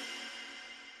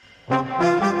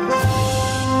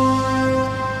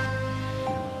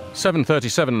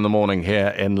 7:37 in the morning here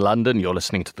in London. You're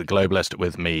listening to The Globalist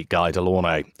with me, Guy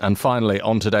Delaunay. And finally,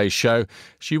 on today's show,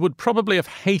 she would probably have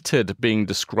hated being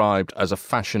described as a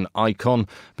fashion icon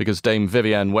because Dame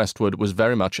Vivienne Westwood was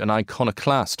very much an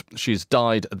iconoclast. She's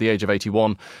died at the age of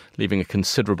 81, leaving a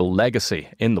considerable legacy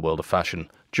in the world of fashion.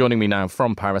 Joining me now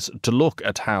from Paris to look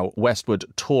at how Westwood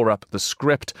tore up the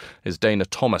script is Dana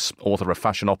Thomas, author of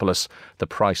Fashionopolis, The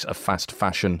Price of Fast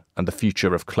Fashion and the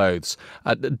Future of Clothes.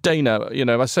 Dana,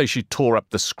 I say she tore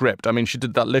up the script. I mean, she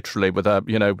did that literally with her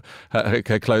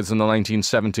clothes in the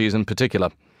 1970s in particular.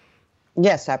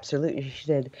 Yes, absolutely, she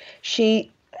did. She's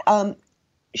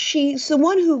the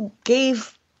one who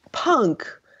gave punk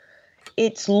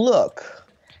its look.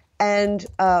 And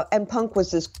punk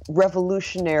was this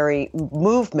revolutionary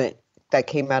movement that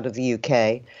came out of the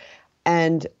UK,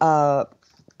 and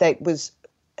that was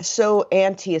so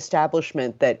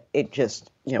anti-establishment that it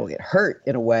just, it hurt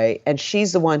in a way. And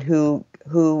she's the one who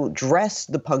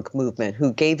dressed the punk movement,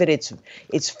 who gave it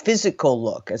its physical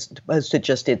look as opposed to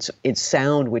just its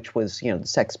sound, which was the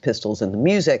Sex Pistols and the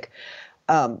music.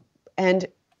 And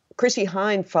Chrissie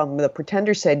Hynde from The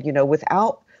Pretender said,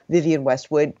 without Vivienne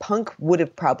Westwood, punk would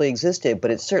have probably existed, but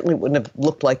it certainly wouldn't have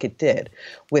looked like it did,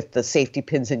 with the safety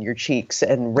pins in your cheeks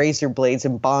and razor blades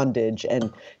and bondage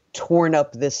and torn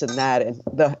up this and that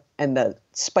and the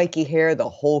spiky hair, the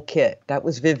whole kit. That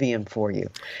was Vivienne for you.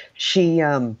 She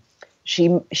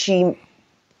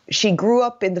grew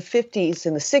up in the 50s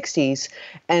and the 60s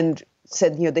and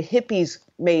said, the hippies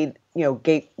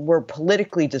were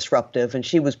politically disruptive, and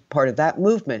she was part of that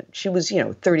movement. She was,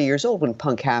 30 years old when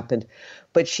punk happened,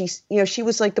 but she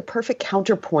was like the perfect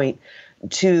counterpoint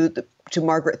to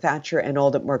Margaret Thatcher and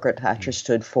all that Margaret Thatcher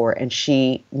stood for, and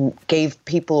she gave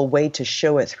people a way to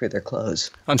show it through their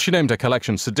clothes. And she named her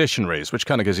collection Seditionaries, which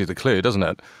kind of gives you the clue, doesn't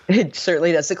it? It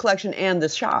certainly does. The collection and the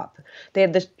shop. They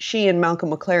had she and Malcolm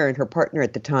McLaren, her partner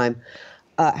at the time,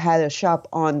 had a shop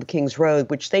on the King's Road,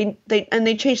 which they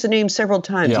changed the name several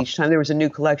times. Yeah. Each time there was a new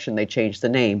collection, they changed the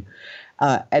name.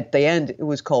 At the end, it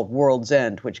was called World's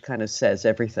End, which kind of says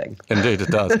everything. Indeed, it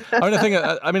does.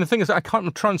 The thing is,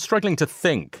 I'm struggling to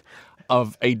think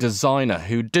of a designer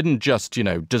who didn't just,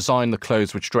 design the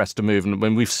clothes which dressed to move. And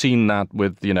when we've seen that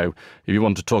with, if you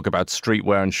want to talk about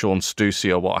streetwear and Sean Stussy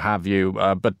or what have you,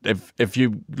 but if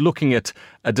you're looking at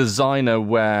a designer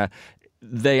where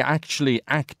they actually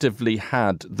actively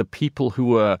had the people who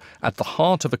were at the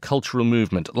heart of a cultural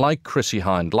movement, like Chrissie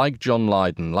Hynde, like John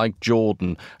Lydon, like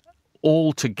Jordan,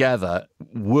 all together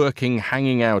working,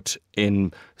 hanging out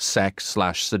in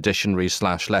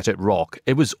sex/seditionary/let it rock.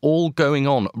 It was all going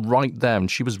on right there,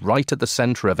 and she was right at the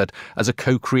center of it as a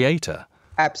co-creator.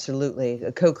 Absolutely.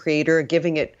 A co-creator,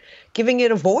 giving it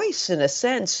a voice in a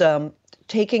sense,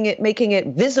 making it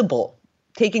visible,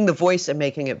 taking the voice and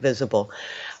making it visible.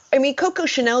 I mean, Coco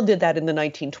Chanel did that in the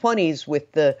 1920s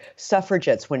with the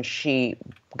suffragettes when she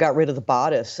got rid of the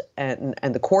bodice and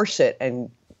the corset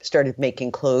and started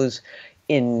making clothes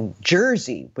in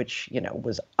jersey, which,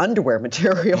 was underwear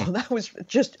material. That was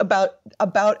just about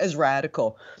as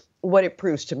radical. What it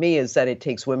proves to me is that it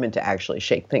takes women to actually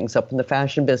shake things up in the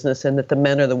fashion business, and that the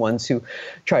men are the ones who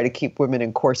try to keep women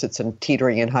in corsets and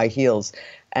teetering in high heels,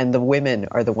 and the women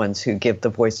are the ones who give the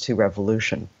voice to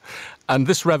revolution. And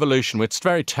this revolution, it's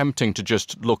very tempting to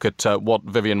just look at what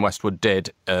Vivienne Westwood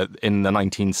did in the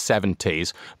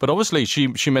 1970s. But obviously,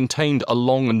 she maintained a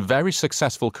long and very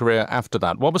successful career after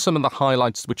that. What were some of the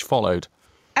highlights which followed?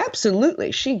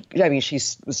 Absolutely. She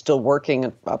was still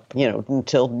working up,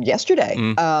 until yesterday.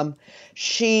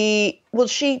 She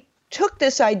took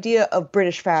this idea of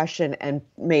British fashion and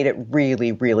made it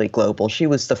really, really global. She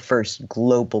was the first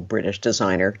global British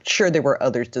designer. Sure, there were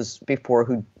others before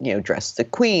who, dressed the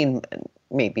Queen and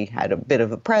maybe had a bit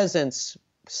of a presence,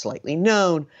 slightly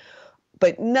known,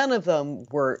 but none of them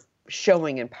were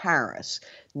showing in Paris.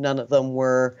 None of them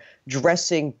were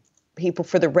dressing people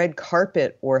for the red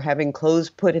carpet or having clothes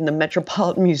put in the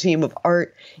Metropolitan Museum of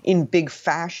Art in big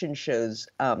fashion shows.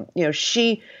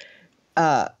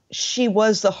 She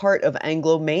was the heart of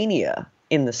Anglomania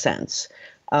in the sense.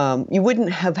 You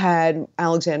wouldn't have had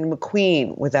Alexander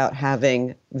McQueen without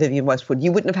having Vivienne Westwood.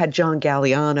 You wouldn't have had John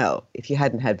Galliano if you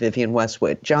hadn't had Vivienne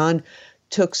Westwood. John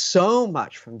took so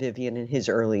much from Vivienne in his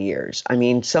early years. I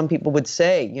mean, some people would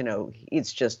say,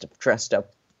 it's just dressed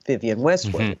up Vivienne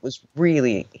Westwood. Mm-hmm. It was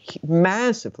really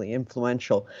massively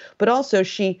influential. But also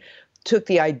she took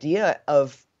the idea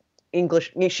of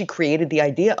she created the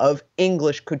idea of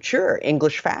English couture,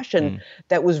 English fashion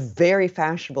that was very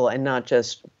fashionable and not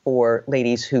just for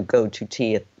ladies who go to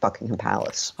tea at Buckingham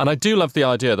Palace. And I do love the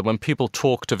idea that when people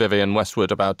talk to Vivienne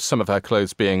Westwood about some of her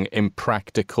clothes being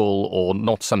impractical or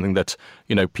not something that,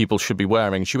 people should be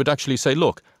wearing, she would actually say,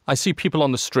 look, I see people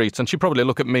on the streets, and she'd probably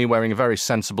look at me wearing a very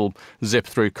sensible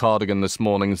zip-through cardigan this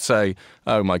morning and say,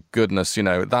 oh my goodness,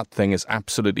 that thing is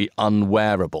absolutely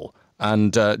unwearable.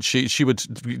 And she would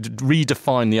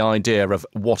redefine the idea of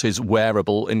what is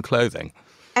wearable in clothing.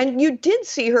 And you did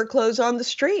see her clothes on the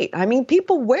street. I mean,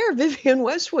 people wear Vivienne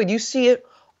Westwood. You see it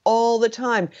all the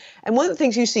time. And one of the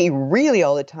things you see really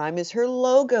all the time is her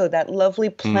logo, that lovely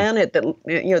planet,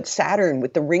 that Saturn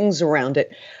with the rings around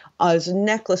it, as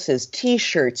necklaces,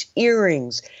 T-shirts,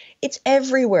 earrings. It's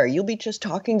everywhere. You'll be just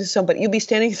talking to somebody. You'll be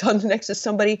standing next to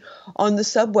somebody on the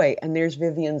subway, and there's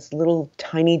Vivienne's little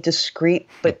tiny, discreet,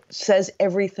 but says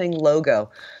everything logo.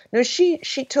 Now, she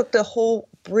took the whole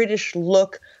British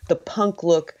look, the punk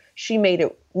look. She made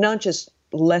it not just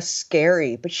less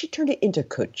scary, but she turned it into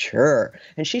couture,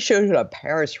 and she showed it on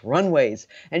Paris runways,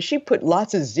 and she put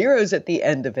lots of zeros at the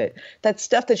end of it. That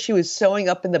stuff that she was sewing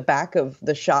up in the back of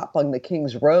the shop on the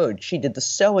King's Road, she did the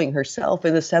sewing herself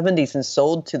in the 70s and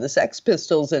sold to the Sex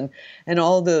Pistols and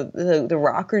all the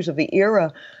rockers of the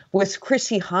era, with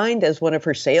Chrissie Hynde as one of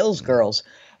her sales girls.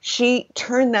 She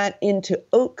turned that into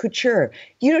haute couture.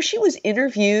 She was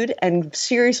interviewed and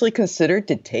seriously considered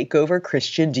to take over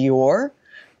Christian Dior.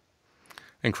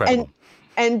 Incredible.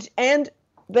 And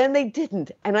then they didn't.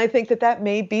 And I think that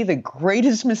may be the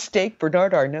greatest mistake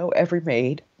Bernard Arnault ever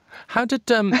made. How did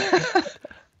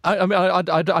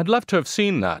I'd love to have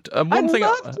seen that. I'd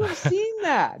love to have seen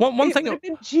that. It would have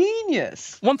been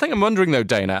genius. One thing I'm wondering, though,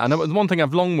 Dana, and one thing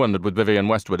I've long wondered with Vivienne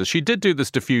Westwood, is she did do this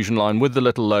diffusion line with the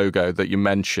little logo that you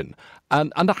mentioned.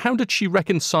 And how did she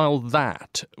reconcile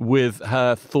that with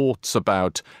her thoughts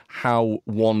about how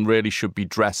one really should be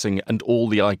dressing and all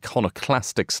the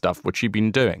iconoclastic stuff which she'd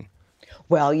been doing?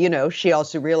 Well, she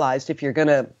also realized if you're going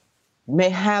to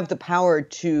have the power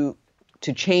to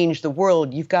to change the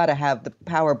world, you've got to have the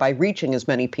power by reaching as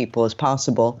many people as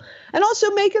possible and also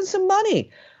making some money.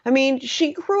 I mean,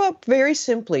 she grew up very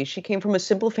simply. She came from a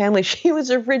simple family. She was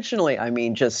originally,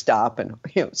 just stop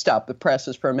the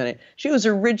presses for a minute. She was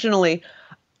originally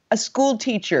a school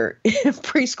teacher,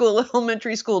 preschool,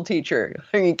 elementary school teacher.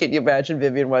 I mean, can you imagine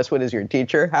Vivienne Westwood as your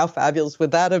teacher? How fabulous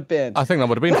would that have been? I think that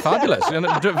would have been fabulous.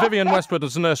 Vivienne Westwood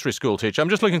as a nursery school teacher. I'm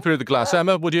just looking through the glass.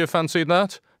 Emma, would you have fancied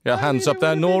that? Yeah, hands up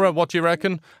there. Nora, what do you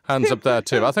reckon? Hands up there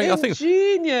too. I think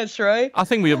genius, right? I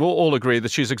think we all agree that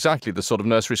she's exactly the sort of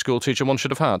nursery school teacher one should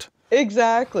have had.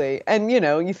 Exactly. And,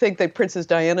 you think that Princess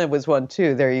Diana was one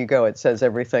too. There you go. It says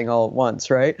everything all at once,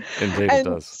 right? Indeed it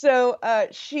does. So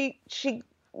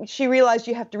she realized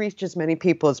you have to reach as many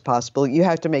people as possible. You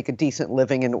have to make a decent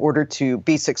living in order to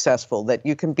be successful, that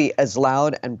you can be as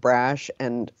loud and brash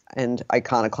and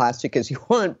iconoclastic as you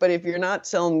want. But if you're not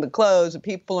selling the clothes and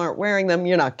people aren't wearing them,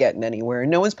 you're not getting anywhere.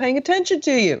 No one's paying attention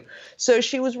to you. So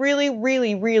she was really,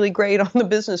 really, really great on the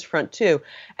business front, too.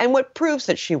 And what proves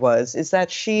that she is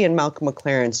that she and Malcolm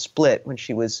McLaren split when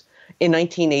she was in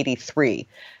 1983.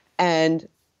 And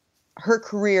her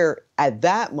career at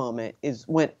that moment is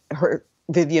when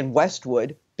Vivienne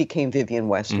Westwood became Vivienne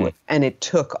Westwood, and it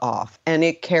took off, and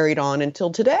it carried on until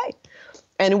today,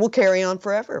 and it will carry on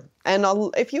forever. And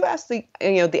if you ask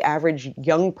the average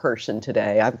young person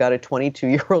today, I've got a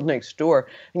 22-year-old next door,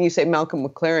 and you say Malcolm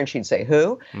McLaren, she'd say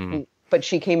who? But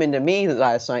she came into me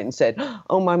last night and said,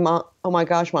 "Oh my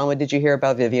gosh, Mama, did you hear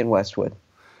about Vivienne Westwood?"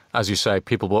 As you say,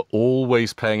 people were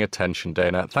always paying attention,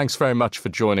 Dana. Thanks very much for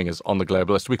joining us on The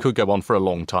Globalist. We could go on for a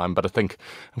long time, but I think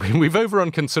we've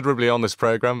overrun considerably on this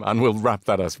programme, and we'll wrap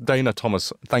that up. Dana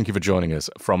Thomas, thank you for joining us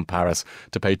from Paris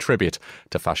to pay tribute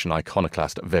to fashion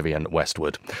iconoclast Vivienne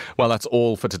Westwood. Well, that's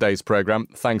all for today's programme.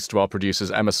 Thanks to our producers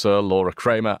Emma Searle, Laura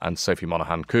Kramer and Sophie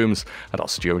Monaghan-Coombs, and our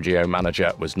studio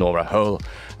manager was Nora Hole.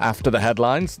 After the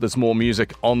headlines, there's more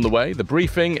music on the way. The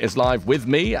Briefing is live with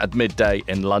me at midday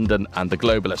in London, and The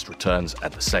Globalist returns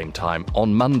at the same time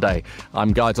on Monday.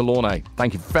 I'm Guy Delaunay.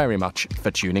 Thank you very much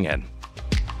for tuning in.